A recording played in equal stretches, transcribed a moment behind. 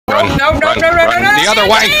Run, no, run, no, run, no, no, run. no, no, The other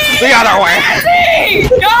way! The other way!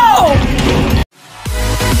 Go!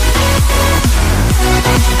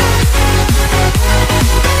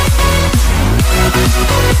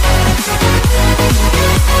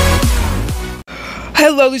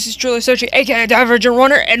 Hello, this is Truly Searching, aka Divergent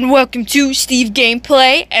Runner, and welcome to Steve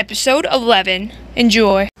Gameplay, episode 11.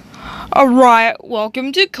 Enjoy. Alright,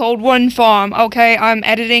 welcome to Coldwind Farm. Okay, I'm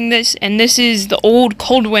editing this, and this is the old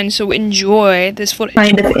Coldwind, so enjoy this footage.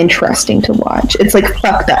 Kind of interesting to watch. It's like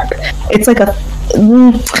fucked up. It's like a...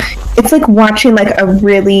 it's like watching like a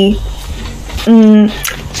really...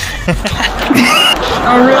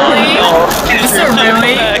 Oh, really? Is it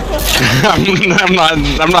really? I'm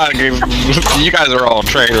not you guys are all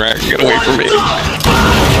train wreck. Get away from me.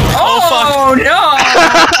 Oh, no!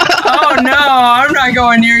 Oh, no, I'm not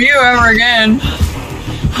going near you ever again.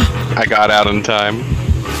 I got out in time.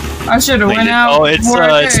 I should have went out. Oh, it's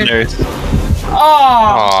Nurse.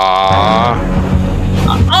 Oh.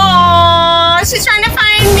 Oh, she's trying to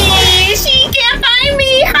find me. She can't find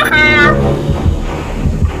me.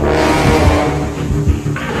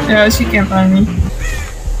 Yeah, she can't find me.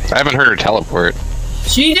 I haven't heard her teleport.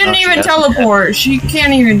 She didn't even teleport. She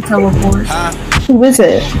can't even teleport. Who is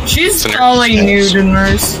it? She's probably new to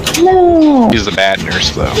Nurse. No. She's the bad nurse,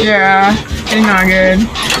 though. Yeah, she's not good.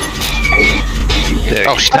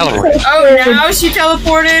 Oh, she teleported. Oh, now she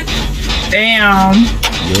teleported? Damn.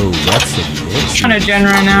 Yo, that's a bitch. I'm on a gen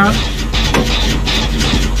right now.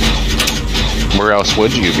 Where else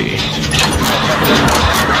would you be?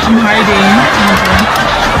 I'm hiding.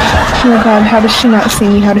 Oh my god, how does she not see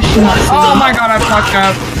me? How does she not see me? Oh my god, I fucked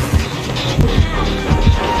up.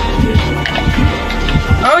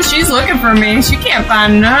 Oh, she's looking for me. She can't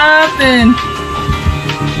find nothing.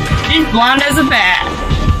 She's blind as a bat.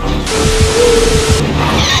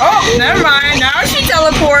 Oh, never mind. Now she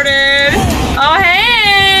teleported. Oh,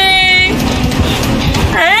 hey.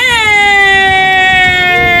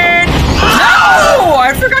 Hey. No,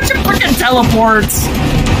 I forgot to freaking teleport.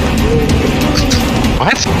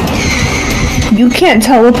 What? You can't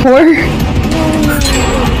teleport?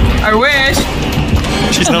 I wish.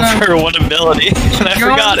 She's known for her one ability, and I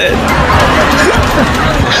forgot it.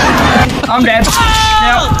 I'm dead.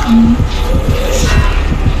 Yep.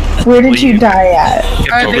 Where did you die at?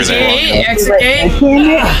 Over The there. gate, exit gate.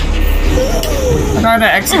 I gotta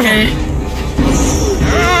exit gate.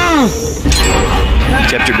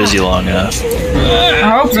 Kept her busy long enough. I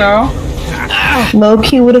hope so.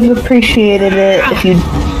 Low-key would have appreciated it if you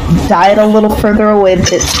died a little further away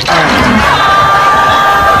this time.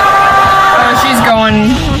 Oh, she's going.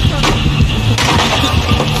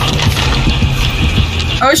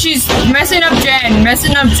 Oh, she's messing up Jen.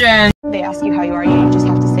 Messing up Jen. They ask you how you are, you just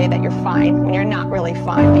have to say that you're fine when you're not really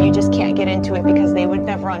fine, but you just can't get into it because they would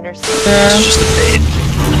never understand. It's just a bait.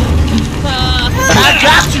 I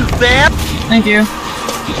got you, fam! Thank you.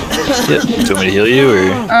 Yeah. Do you want me to heal you, or?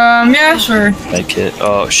 Yeah, sure. Medkit.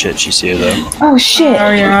 Oh shit, she's here though. Oh shit.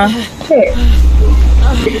 Oh, yeah. Shit.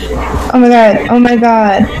 Oh my god. Oh my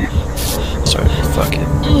god. Sorry, fuck it.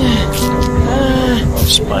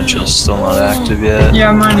 Sponge is still not active yet.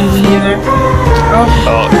 Yeah, mine isn't either. Oh,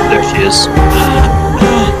 Oh, there she is.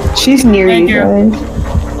 She's near Thank you you. guys.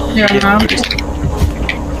 yeah, no.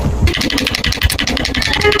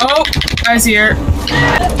 Oh, I see her.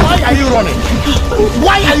 Why are you running?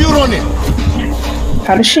 Why are you running?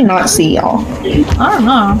 How does she not see y'all? I don't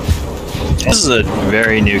know. This is a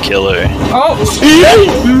very new killer. Oh!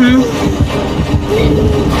 Mm-hmm.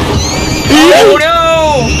 Oh no!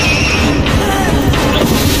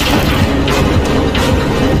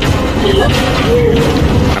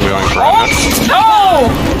 I'm going for Oh! No!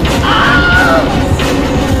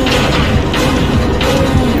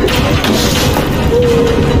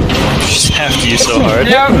 She's after you so hard.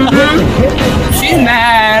 Yep, she's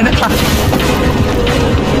mad.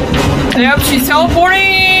 Yep, she's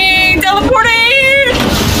teleporting! Teleporting!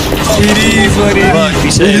 Fuck, be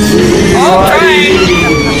safe. Oh, right.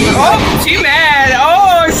 Oh, she mad.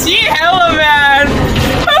 Oh, she hella mad.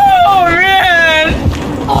 Oh, man.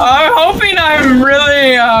 I'm hoping I'm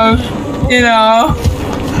really, you know,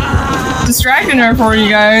 distracting her for you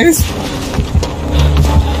guys.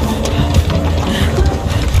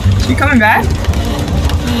 You coming back?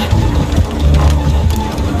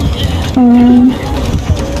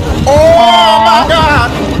 Oh my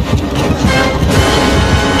god!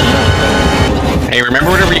 Hey,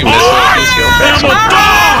 remember whenever you miss one, just go back.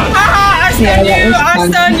 I stun you! I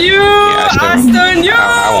stun you!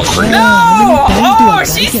 I won't bring it. No! Oh,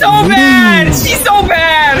 she's so bad! She's so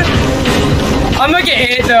bad! I'm gonna get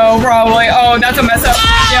hit though, probably. Oh, that's a mess up.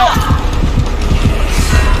 Yep.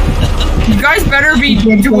 guys better be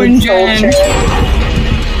doing gen.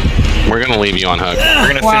 We're gonna leave you on hook. We're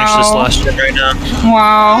gonna finish this last gen right now.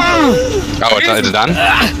 Wow. Oh, it's done?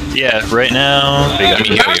 Yeah, right now. Let me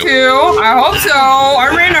heal Got you. to. I hope so. I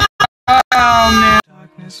ran a. Oh man.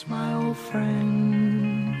 Darkness, my old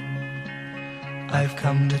friend, I've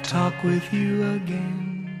come to talk with you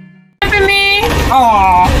again. Me?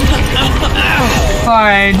 Aww.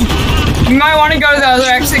 Fine. You might want to go to the other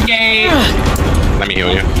exit gate. Let me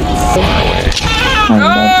heal you.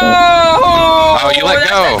 Oh! Oh, you let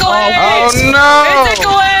go. Oh no!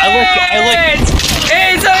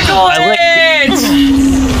 It's a glitch!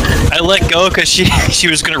 I let go because she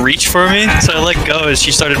was gonna reach for me, so I let go as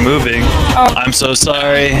she started moving. Oh. I'm so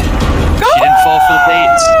sorry. She didn't fall for the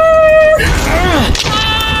bait.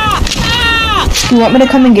 You want me to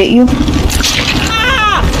come and get you? No,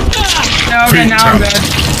 okay, now I'm good.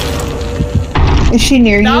 Is she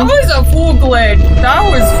near That you? was a full glitch. That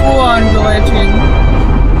was full on glitching.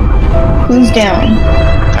 Who's down?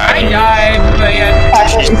 I died, but yeah.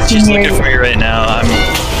 Is she She's near looking you? for me right now.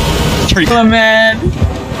 Oh man.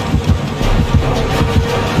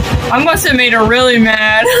 I must have made her really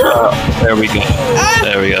mad. There we go.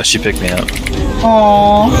 There we go. She picked me up.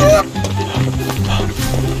 Aww.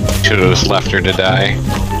 Should have just left her to die.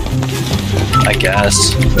 I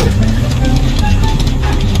guess.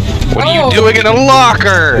 What are you doing in a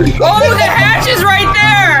locker? Oh, the hatch is right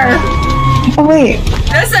there! Oh wait.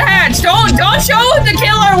 That's the hatch. Don't show the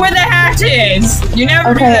killer where the hatch is. You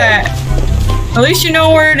never do that. At least you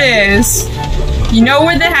know where it is. You know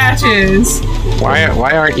where the hatch is. Why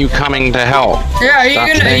aren't you coming to help? Yeah, you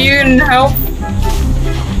can help.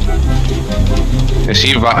 Is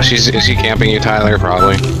she camping you, Tyler?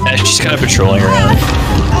 Probably. Yeah, she's kind of patrolling around.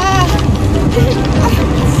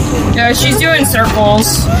 Yeah, she's doing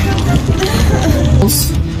circles.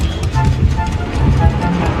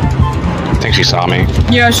 I think she saw me.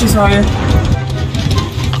 Yeah, she saw you.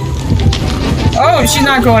 Oh, she's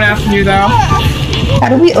not going after you though. How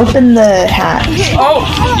do we open the hatch? Oh,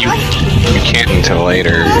 You can't until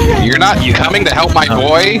later. You're not coming to help my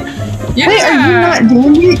boy? yeah. Wait, are you not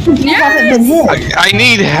doing it? Because you haven't been hit. I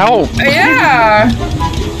need help. Yeah.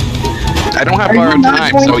 I don't have Are a lot you of not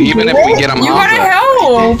time, going so to even do if we it? get him You off, gotta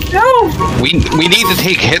help. No. we need to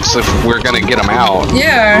take hits if we're gonna get him out.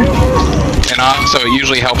 Yeah. And also, it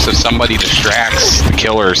usually helps if somebody distracts the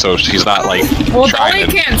killer, so she's not like Well, trying Dolly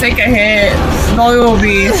to. can't take a hit. Dolly will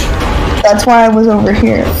be. That's why I was over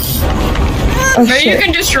here. Oh But you shit.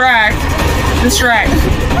 can distract. Distract.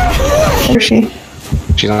 Where is she?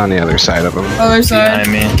 She's on the other side of him. Other side.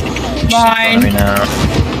 Behind me. Behind. Let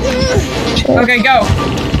me know. Okay, go.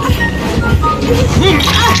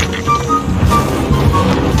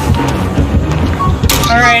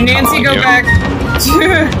 Alright, Nancy, go you. back.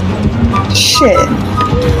 Shit.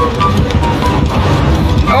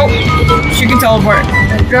 Oh, she can teleport.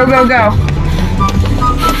 Go, go, go.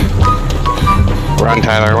 Run,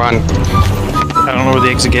 Tyler, run. I don't know where the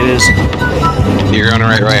exit gate is. You're going the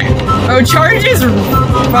right way. Oh, Charge is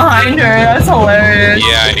behind her. That's hilarious.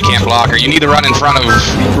 Yeah, you can't block her. You need to run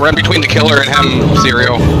between the killer and him,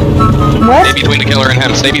 Serial. What? Stay between the killer and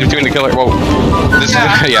him. Stay between the killer. Whoa. This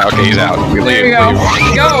Yeah. is, yeah, okay, he's out. There we go.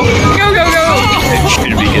 Go, go, go, go.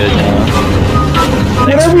 Should be good now.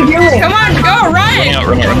 What are we doing? Come on, go, run.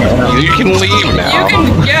 Run out. You can leave now. You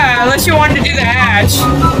can, yeah, unless you wanted to do the hatch.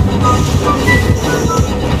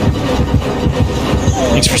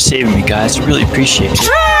 Thanks for saving me, guys. I really appreciate it.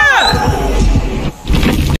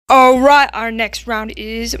 Alright, our next round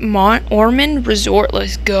is Mont Ormond Resort.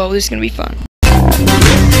 Let's go. This is gonna be fun.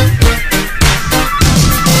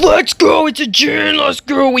 Let's go. It's a gen. Let's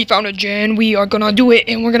go. We found a gen. We are gonna do it,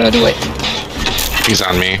 and we're gonna do it. He's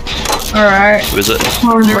on me. Alright. Who is it?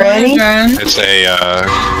 Ready? It's a,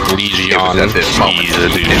 Legion. He's a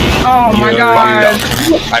dude. Oh my god.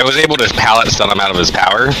 I was able to pallet stun him out of his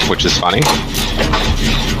power, which is funny.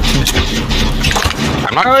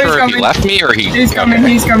 I'm not Oh, he's sure if coming. he left me or he... He's coming,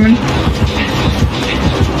 okay. he's coming.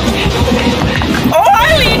 Oh,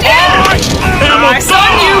 hi, Legion! I saw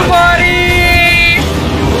you, buddy!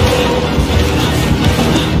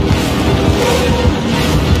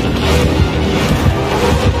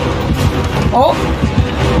 Oh,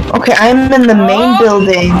 Okay, I'm in the main Oh.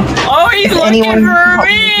 building. oh, he's If looking anyone for help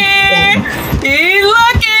me! me. He's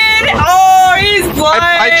looking! Oh, he's blind!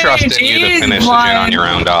 I trusted you to He's finish the blind. gen on your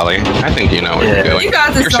own, Dolly. I think you know what you're doing. You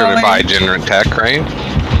got this, You're Dolly. certified gen tech, right?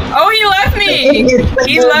 Oh, he left me!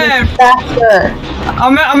 He left. Faster.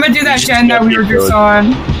 I'm gonna do that gen that we were just on.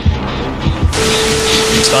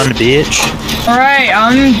 It's on the beach. Alright,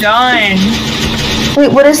 I'm done.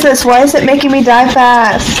 Wait, what is this? Why is it making me die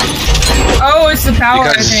fast? Oh, it's the power, I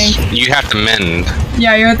Because think. you have to mend.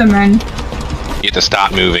 Yeah, you're at the mend. You have to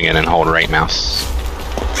stop moving it and hold right mouse.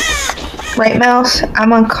 Right mouse?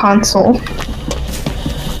 I'm on console.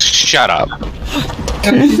 Shut up.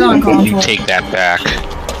 Yep, she's on You console. take that back.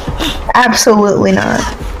 Absolutely not.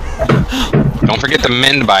 Don't forget to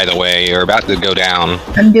mend, by the way. You're about to go down.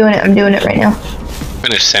 I'm doing it right now.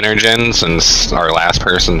 Finish center gen since our last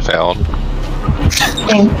person failed.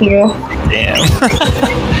 Thank you. Damn.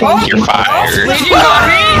 Oh, You're fired. Legion got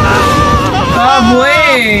me! Oh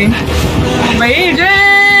boy! Legion!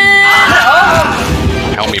 Oh!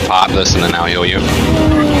 Help me pop this and then I'll heal you.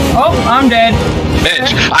 Oh, I'm dead.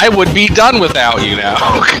 Bitch, I would be done without you now.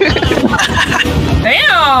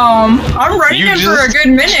 Damn! I'm running You in for a just- good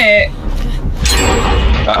minute.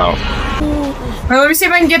 Uh-oh. Wait, let me see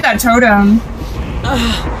if I can get that totem.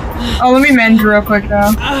 Oh, let me mend real quick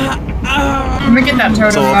though. Let me get that It's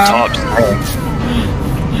totem all though. top.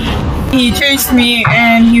 He chased me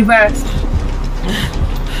and he left.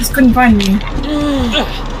 Just couldn't find me.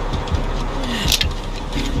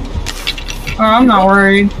 Oh, I'm not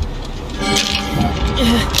worried. I'm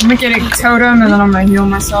gonna get a totem and then I'm gonna heal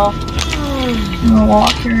myself. I'm gonna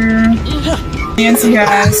walk here. Nancy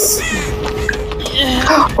has.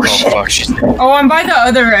 Oh Oh shit. fuck, she's Oh, I'm by the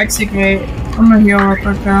other exit gate. I'm gonna heal real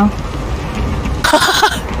quick now.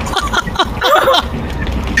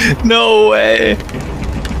 no way.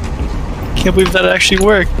 Can't believe that actually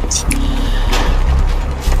worked.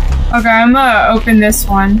 Okay, I'm gonna open this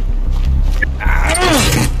one.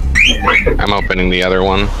 I'm opening the other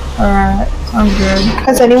one. Alright, I'm good.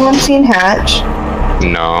 Has anyone seen Hatch?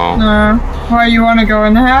 No. Why, you wanna go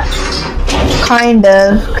in the hatch? Kind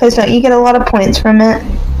of. Because don't you get a lot of points from it? A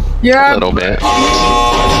Yeah. little bit.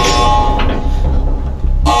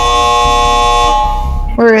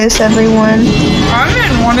 Where is everyone? I'm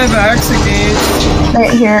in one of the exit gates.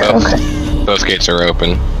 Right here. Both. Okay. Those gates are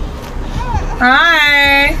open.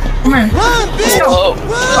 Hi! Come on. Let's go.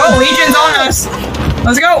 Oh, Legion's on us.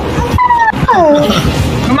 Let's go. Oh,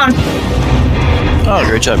 Come on. Oh,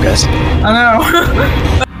 great job, guys. I know.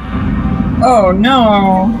 Oh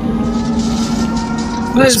no.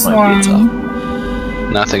 This might be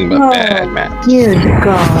one. Nothing but bad maps. dear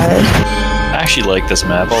God. I actually like this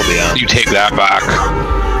map, I'll be honest. You take that back.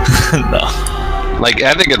 No. Like,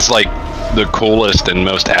 I think it's like the coolest and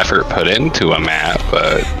most effort put into a map,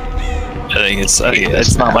 but I think it's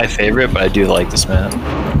not my favorite, but I do like this map.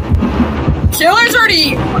 Killer's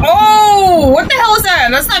already. Oh, what the hell is that?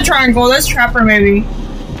 That's not triangle. That's Trapper, maybe.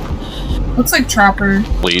 Looks like Trapper.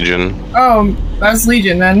 Legion. Oh, that's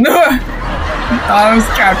Legion then. That was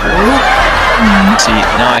Trapper. See,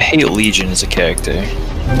 now I hate Legion as a character.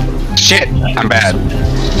 Shit, I'm bad.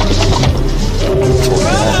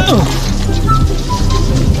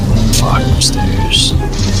 Fuck, upstairs.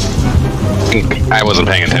 I wasn't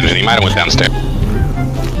paying attention. He might have went downstairs.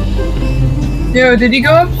 Yo, did he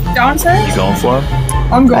go up downstairs? You going for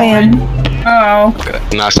him? I'm going. Oh. Okay.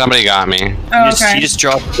 No, somebody got me. Oh, He okay. just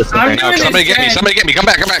dropped to the I'm center. doing No, somebody this get me. again. Somebody get me. Come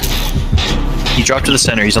back. Come back. He dropped to the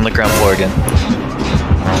center. He's on the ground floor again.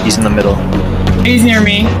 He's in the middle. He's near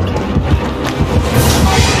me.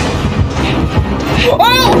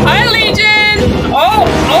 Oh, hi Legion! Oh,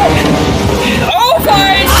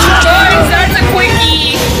 guys, that's a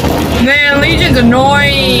quickie. Man, Legion's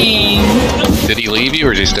annoying. Did he leave you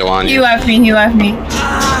or is he still on He you? left me.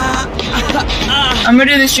 I'm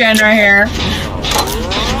gonna do this gen right here.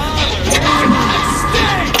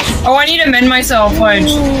 Oh, I need to mend myself,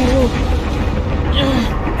 Fudge.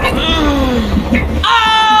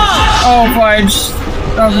 Oh, Fudge.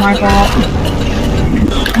 That was my fault.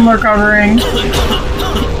 I'm recovering.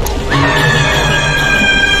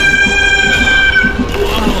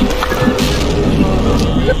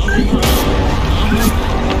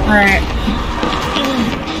 Alright.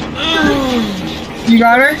 You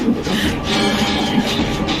got her?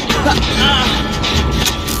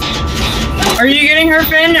 Are you getting her,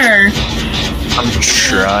 Finn, or? I'm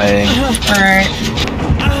trying. Alright.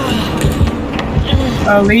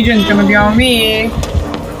 Oh, Legion's gonna be on me.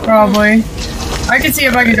 Probably. I can see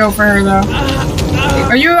if I can go for her, though.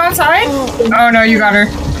 Are you outside? Oh, no, you got her.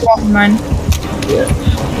 Never mind.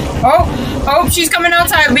 Oh, she's coming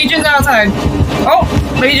outside. Legion's outside. Oh,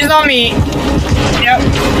 Legion's on me. Yep.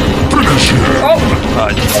 Oh.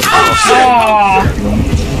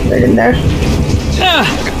 Right in there.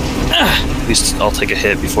 At least I'll take a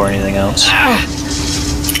hit before anything else. I'm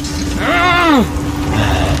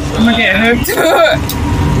gonna get hooked.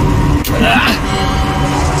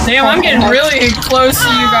 Damn, I'm getting really close to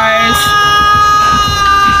you guys.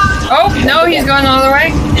 Oh, no, he's going the other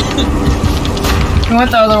way. He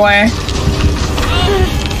went the other way.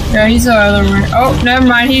 Yeah, he's the other way. Oh, never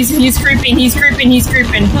mind. He's creeping. He's creeping. He's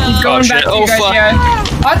creeping. He's going back to you guys. Yeah.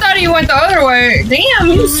 I thought he went the other way. Damn,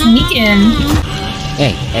 he's sneaking.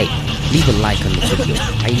 Hey, leave a like on the video.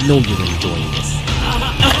 I know you're enjoying this.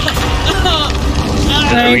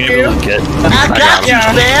 Thank you. I got you,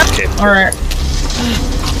 Sam. Okay. All right.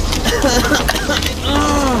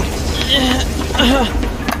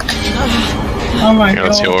 Oh my god.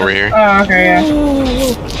 Let's go over here. Oh, okay, yeah.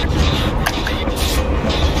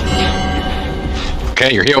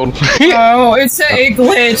 Okay, you're healed. Oh, it said it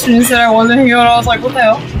glitched and it said I wasn't healed. I was like, what the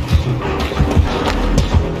hell?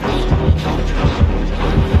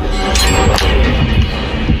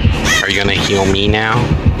 Are you gonna heal me now?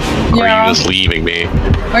 Or are you just leaving me?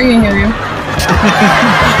 I can heal you.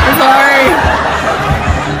 Sorry.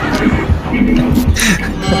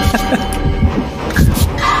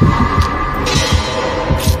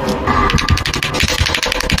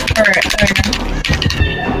 Alright, there you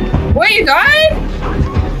go. Wait, you died?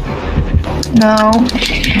 No.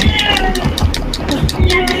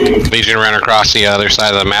 Legion ran across the other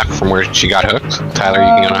side of the map from where she got hooked. Tyler,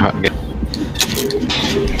 you can get.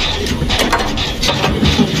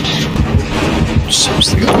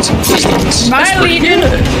 My Legion!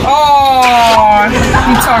 Oh,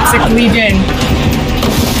 you toxic Legion.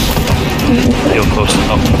 Real close.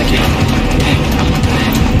 Oh, thank you.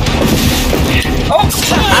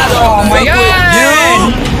 Oh my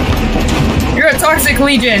god! You're a toxic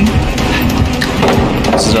Legion.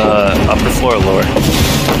 This is upper floor or lower?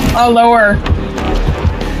 Lower.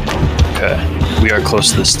 Okay. We are close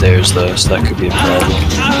to the stairs though, so that could be a problem.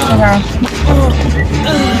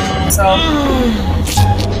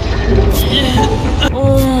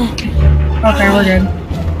 Okay, we're good.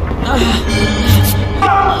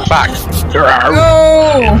 Fuck!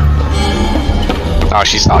 No! Oh,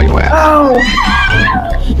 she saw you at. Oh.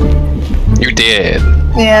 You did.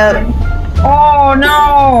 Yeah. Oh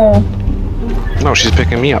no! No, she's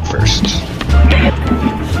picking me up first.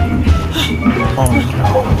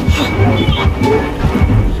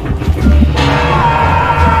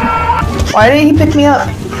 Why didn't he pick me up?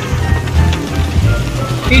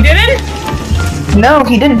 He didn't? No,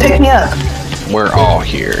 he didn't pick me up. We're all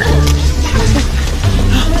here.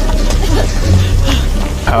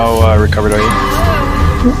 How recovered are you?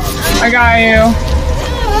 I got you.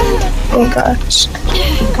 Oh gosh.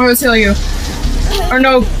 I was heal you. Or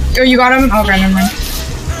no, oh, you got him? Okay, never mind.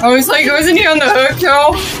 I was like, wasn't he on the hook,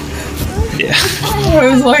 though? Yeah. I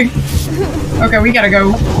was like, okay, we gotta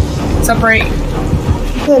go. Separate.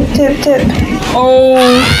 Tip. Oh,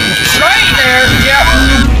 right there. Yep.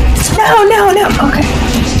 No. Okay.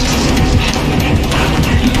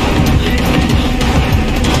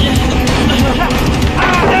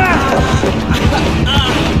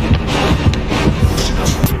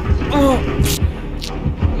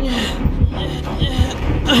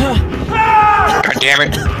 God damn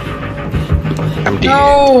it! I'm dead.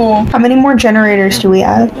 No. How many more generators do we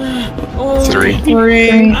have? 3.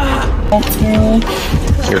 3.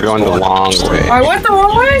 You're going the long way. I went the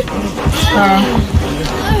wrong way? Oh.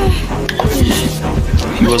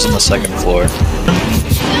 He was on the second floor.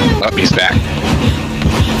 Oh, he's back.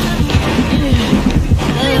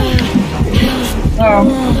 Oh.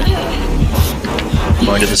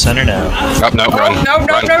 Going to the center now. Oh, no, run. No.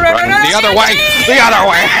 Run. The other way! The other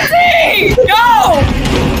way! Nancy! Go!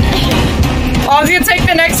 Oh, I was gonna take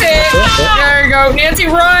the next hit. There you go. Nancy,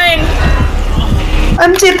 run!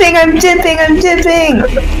 I'm dipping.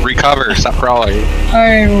 Recover, stop crawling.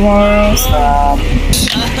 I will stop.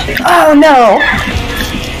 Oh no.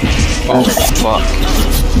 Oh, fuck.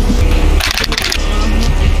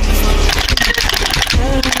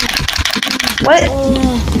 What?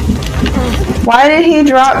 Why did he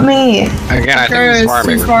drop me? Again, I think he's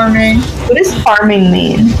farming. He's farming. What does farming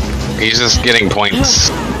mean? He's just getting points.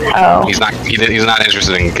 Oh. He's not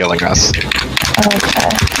interested in killing us. Okay.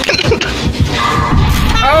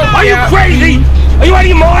 Oh, Are yeah. you crazy? Are you out of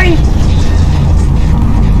your mind?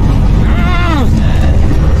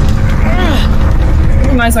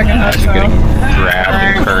 My second hit, He's so. getting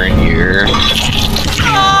grabbed in current year.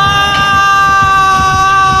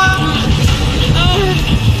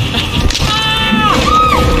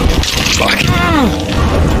 Fuck.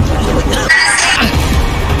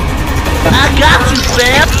 I got you,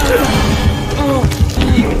 Sam.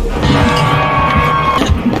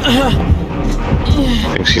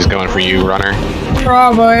 Think she's going for you, runner.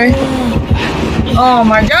 Probably. Oh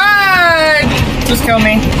my god! Just kill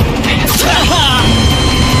me.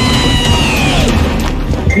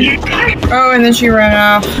 Oh, and then she ran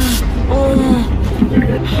off.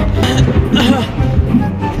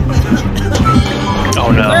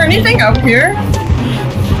 Oh no. Is there anything up here?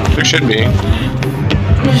 There should be.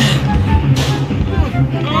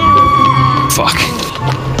 Fuck.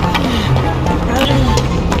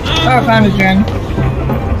 Oh, I found a gen.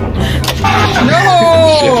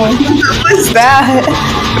 No! What was that?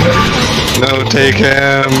 No, take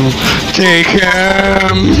him! Take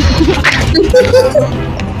him!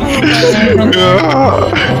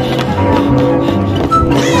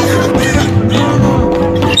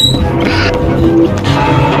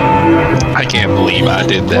 I can't believe I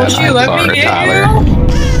did that. Will she let me get Tyler. you?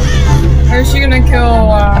 Or is she gonna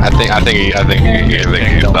kill, I think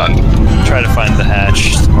he's done. Try to find the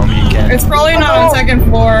hatch the moment you can. It's probably not on second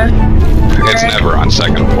floor. It's never on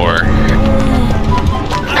second floor.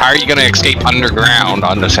 How are you gonna escape underground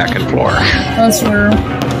on the second floor? That's true.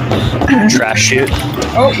 Trash shit.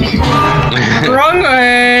 Oh. Wrong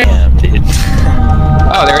way. Damn, dude.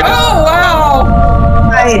 Oh, there it is. Oh, wow.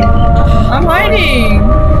 Hide. I'm hiding.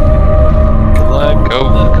 Good luck. Go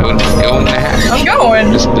now. I'm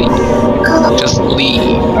going. Just leave. Just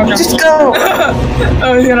leave. Okay. Just go.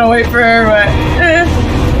 I was gonna wait for her, but.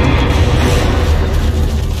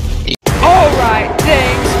 Alright,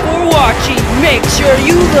 thanks for watching. Make sure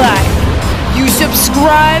you like, you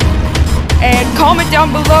subscribe, and comment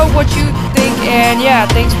down below what you think. And yeah,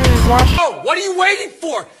 thanks for watching. Oh, what are you waiting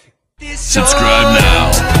for? Subscribe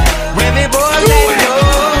now.